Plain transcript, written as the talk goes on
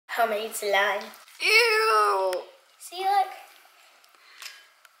Homemade slime. Ew! See, look.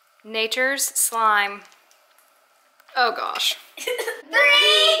 Nature's slime. Oh gosh. 3, 2, 1,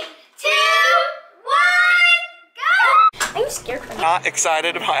 go! I'm scared for Not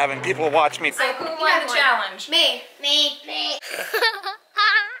excited about having people watch me. So who won the challenge? Me.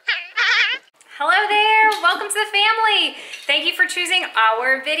 Hello there, welcome to the family. Thank you for choosing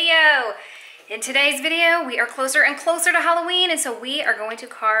our video. In today's video, we are closer and closer to Halloween, and so we are going to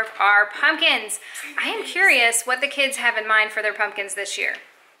carve our pumpkins. I am curious what the kids have in mind for their pumpkins this year.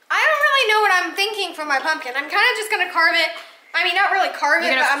 I don't really know what I'm thinking for my pumpkin. I'm kind of just gonna carve it. I mean, not really carve it,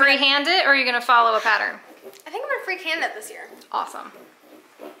 You're but gonna freehand it, or are you gonna follow a pattern? I think I'm gonna freehand it this year. Awesome.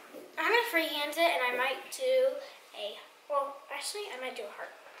 I'm gonna freehand it, and I might do well, actually, I might do a heart.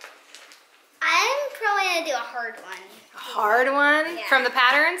 I'm probably gonna do a hard one. A hard one? Yeah. From the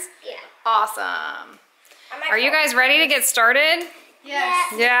patterns? Yeah. Awesome. Are you guys ready to get started?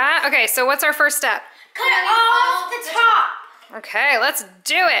 Yes. Yeah? Okay, so what's our first step? Cut it off the top. Okay, let's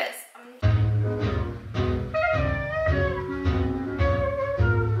do it.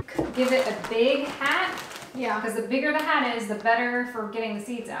 Give it a big hat. Yeah. Because the bigger the hat is, the better for getting the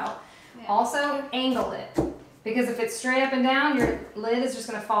seeds out. Yeah. Also, angle it. Because if it's straight up and down, your lid is just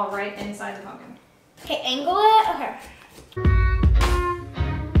going to fall right inside the pumpkin. Okay, angle it. Okay.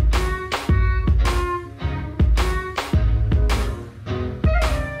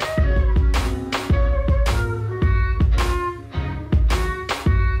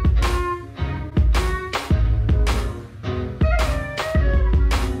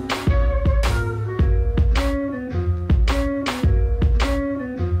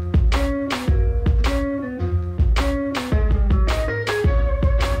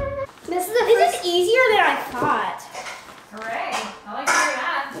 This is easier than I thought. Hooray. I like to hear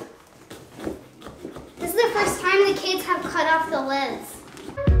that. This is the first time the kids have cut off the lids.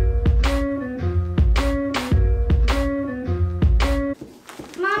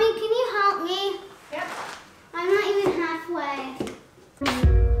 Mommy, can you help me? Yep. I'm not even halfway.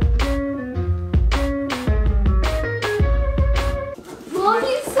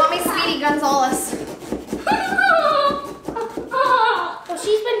 Mommy Speedy Gonzalez. Well,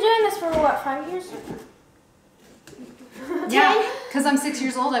 she's been doing this for what, 5 years? Yeah, because I'm 6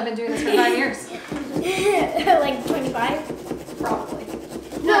 years old. I've been doing this for 5 years. Like 25? Probably.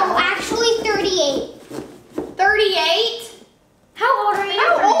 No, actually 38. 38? How old are you?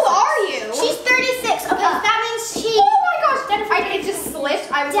 How old are you? She's 36. Okay, that means she... Oh my gosh, it just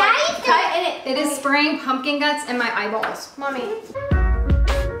slipped. I was Daddy like, cut and it. It is spraying pumpkin guts in my eyeballs. Mommy.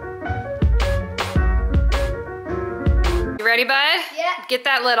 You ready, bud? Yeah. Get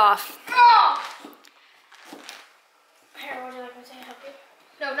that lid off. Oh! Here, would you like me to help you?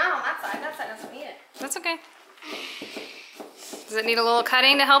 No, not on that side. That side doesn't need it. That's okay. Does it need a little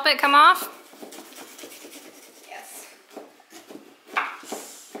cutting to help it come off? Yes.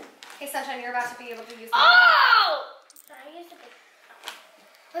 Hey, Sunshine, you're about to be able to use the Oh!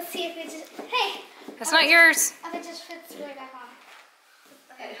 Let's see if it just... Hey! That's not yours. If it just fits right back on.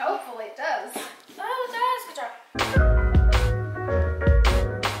 Okay, hopefully it does. Oh, it does. Good job.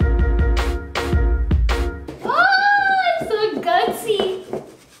 Oh, it's so gutsy.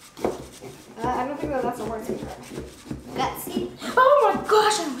 I don't think that's a word. Gutsy? Oh my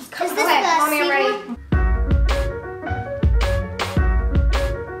gosh, I was cut. Is this Okay, the Mommy, I'm C ready. one?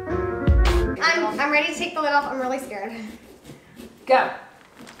 I'm ready to take the lid off. I'm really scared. Go.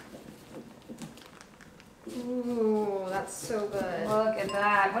 Ooh, that's so good. Look at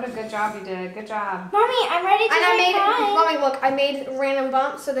that. What a good job you did. Good job. Mommy, I'm ready to And I make mine. Mommy, look, I made random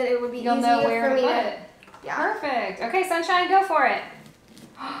bumps so that it would be You'll easier know where for to me put to. it. Yeah. Perfect. Okay, Sunshine, go for it.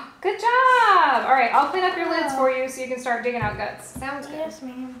 Good job. All right, I'll clean up your lids for you so you can start digging out guts. Sounds good. Yes,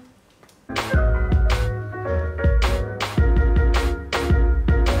 ma'am.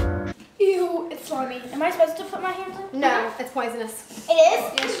 Ew, it's slimy. Am I supposed to put my hands in? No, it's poisonous. It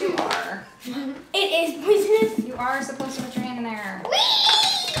is? Yes, you are. It is poisonous? You are supposed to put your hand in there.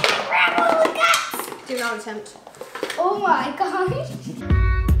 Whee! Grab all the guts! Do not attempt. Oh my gosh.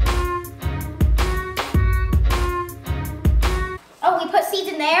 Oh, we put seeds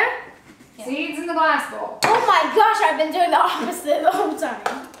in there? Seeds in the glass bowl. Oh my gosh, I've been doing the opposite the whole time.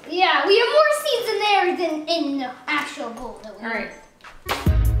 Yeah, we have more seeds in there than in the actual bowl. That we All right.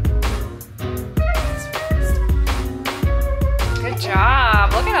 Good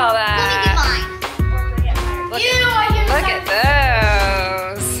job. Look at all that. Let me get mine. Look at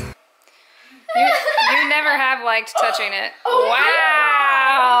those. You never have liked touching it. Oh,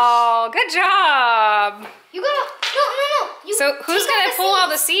 wow. Good job. You gotta, no. You So who's take going out to pull all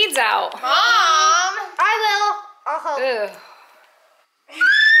the seeds out? Mom! I will. I'll help. Ugh.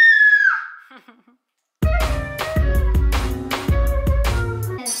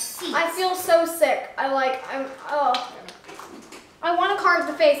 feel so sick. I want to carve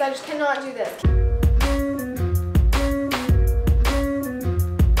the face. I just cannot do this.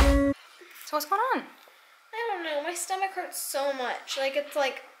 So what's going on? I don't know. My stomach hurts so much. Like, it's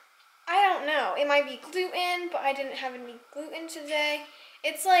like, I don't know. It might be gluten, but I didn't have any gluten today.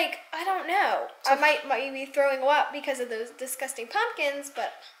 It's like, I don't know. I might be throwing up because of those disgusting pumpkins,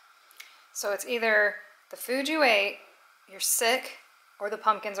 but... So it's either the food you ate, you're sick, or the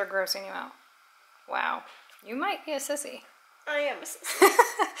pumpkins are grossing you out. Wow. You might be a sissy. I am a sissy.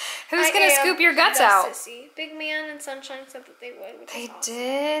 Who's going to scoop your guts out? Sissy. Big Man and Sunshine said that they would. They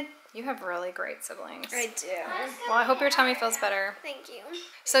did? You have really great siblings. I do. Well, I hope your tummy feels better. Thank you.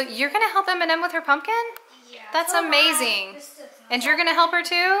 So you're going to help M&M with her pumpkin? Yeah. That's amazing. And you're going to help her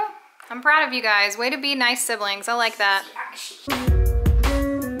too? I'm proud of you guys. Way to be nice siblings. I like that.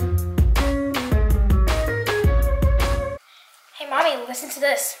 Hey, Mommy, listen to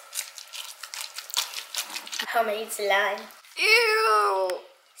this. Homemade slime. Ew.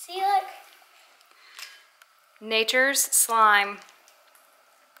 See, look. Nature's slime.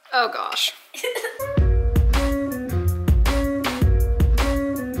 Oh gosh.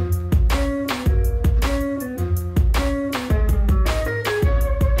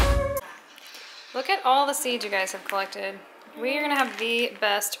 Look at all the seeds you guys have collected. We are gonna have the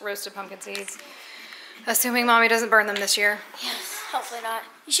best roasted pumpkin seeds. Assuming Mommy doesn't burn them this year. Yes, hopefully not.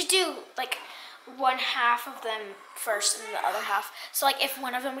 You should do like 1/2 of them first and the other half. So like if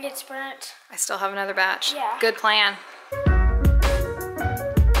one of them gets burnt. I still have another batch. Yeah. Good plan.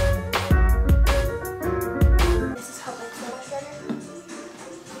 This is how it's so much better.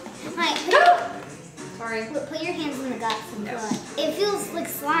 Hi, Sorry. put your hands in the guts and pull it. It feels like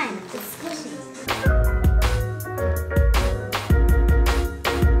slime. It's squishy.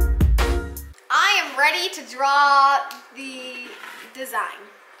 I am ready to draw the design.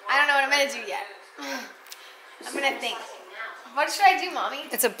 I don't know what I'm going to do yet. I'm going to think. What should I do, Mommy?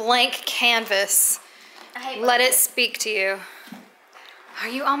 It's a blank canvas. I hate Let it speak to you. Are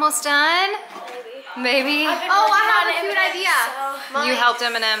you almost done? Maybe. Oh, I have a good idea. Mommy, You helped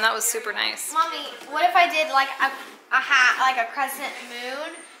M&M. That was super nice. Mommy, what if I did like a hat, like a crescent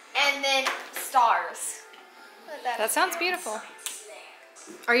moon, and then stars? That sounds beautiful.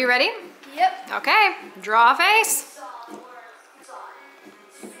 Are you ready? Yep. Okay. Draw a face.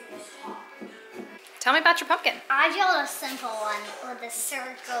 Tell me about your pumpkin. I drew a simple one with the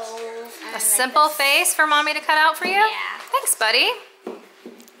circles. And A simple face for Mommy to cut out for you? Yeah. Thanks, buddy.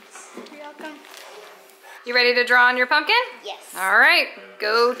 You're welcome. You ready to draw on your pumpkin? Yes. All right.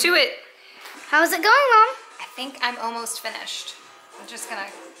 Go to it. How's it going, Mom? I think I'm almost finished. I'm just going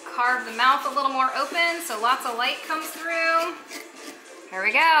to carve the mouth a little more open so lots of light comes through. Here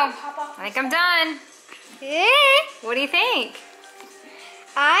we go. I think I'm done. What do you think?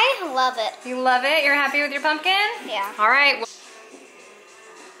 I love it. You love it? You're happy with your pumpkin? Yeah. All right.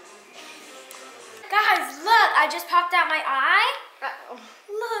 Guys, look, I just popped out my eye.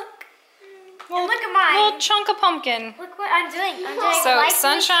 Look. And look at mine. Little chunk of pumpkin. Look what I'm doing. I'm doing So life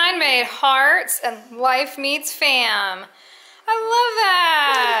Sunshine made hearts and life meets fam. I love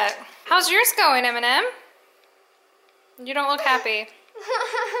that. How's yours going, M&M? You don't look happy.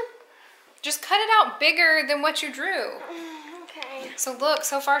 Just cut it out bigger than what you drew. Okay. So look,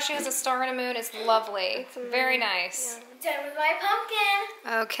 so far she has a star and a moon. It's lovely. Very nice. Done with my pumpkin.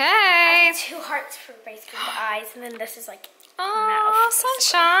 Okay. 2 hearts for basically the eyes, and then this is like Oh, mouth.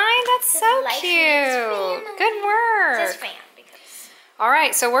 Sunshine. That's so life cute. meets family. Good work. Just fan because. All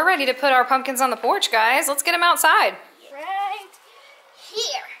right, so we're ready to put our pumpkins on the porch, guys. Let's get them outside. Right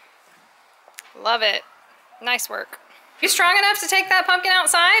here. Love it. Nice work. You strong enough to take that pumpkin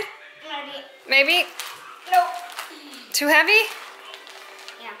outside? Maybe? Nope. Too heavy?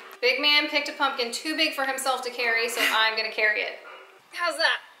 Yeah. Big Man picked a pumpkin too big for himself to carry, so I'm gonna carry it. How's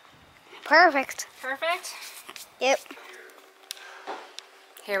that? Perfect. Perfect? Yep.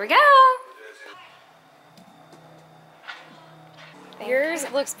 Here we go. Yours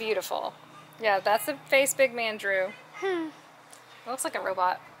looks beautiful. Yeah, that's the face Big Man drew. It looks like a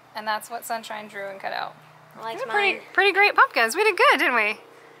robot. And that's what Sunshine drew and cut out. Like Pretty great pumpkins. We did good, didn't we?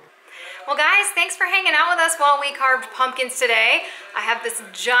 Well guys, thanks for hanging out with us while we carved pumpkins today. I have this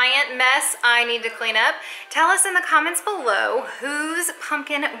giant mess I need to clean up. Tell us in the comments below whose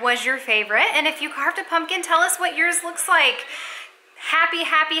pumpkin was your favorite, and if you carved a pumpkin, tell us what yours looks like. Happy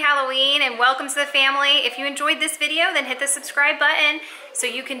Halloween and welcome to the family. If you enjoyed this video, then hit the subscribe button so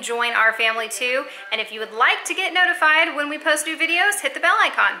you can join our family too. And if you would like to get notified when we post new videos, hit the bell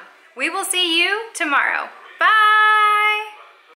icon. We will see you tomorrow. Bye!